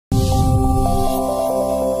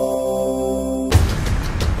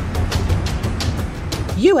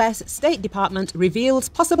US State Department reveals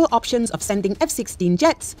possible options of sending F-16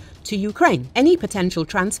 jets to Ukraine. Any potential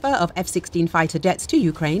transfer of F-16 fighter jets to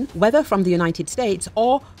Ukraine, whether from the United States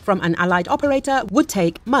or from an allied operator, would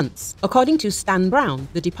take months. According to Stan Brown,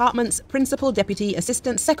 the department's Principal Deputy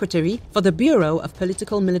Assistant Secretary for the Bureau of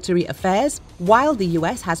Political Military Affairs, while the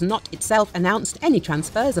US has not itself announced any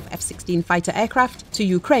transfers of F-16 fighter aircraft to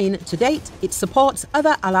Ukraine to date, it supports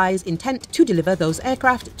other allies' intent to deliver those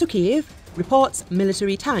aircraft to Kyiv, reports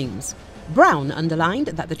Military Times. Brown underlined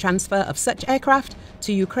that the transfer of such aircraft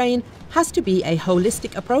to Ukraine has to be a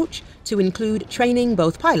holistic approach to include training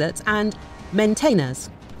both pilots and maintainers.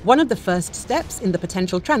 One of the first steps in the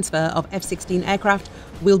potential transfer of F-16 aircraft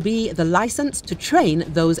will be the license to train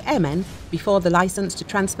those airmen before the license to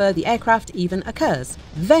transfer the aircraft even occurs.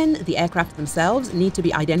 Then the aircraft themselves need to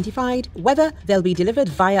be identified, whether they'll be delivered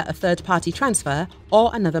via a third-party transfer or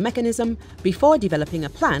another mechanism, before developing a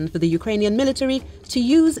plan for the Ukrainian military to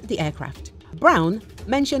use the aircraft. Brown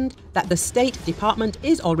mentioned that the State Department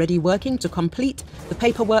is already working to complete the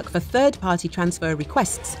paperwork for third-party transfer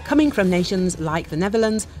requests coming from nations like the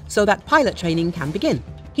Netherlands so that pilot training can begin.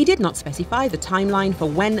 He did not specify the timeline for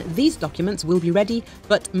when these documents will be ready,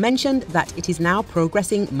 but mentioned that it is now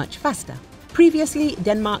progressing much faster. Previously,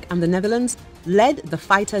 Denmark and the Netherlands led the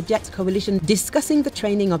fighter jet coalition discussing the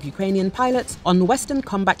training of Ukrainian pilots on Western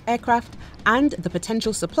combat aircraft and the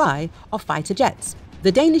potential supply of fighter jets.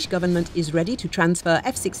 The Danish government is ready to transfer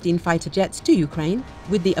F-16 fighter jets to Ukraine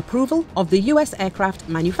with the approval of the US aircraft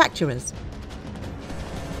manufacturers.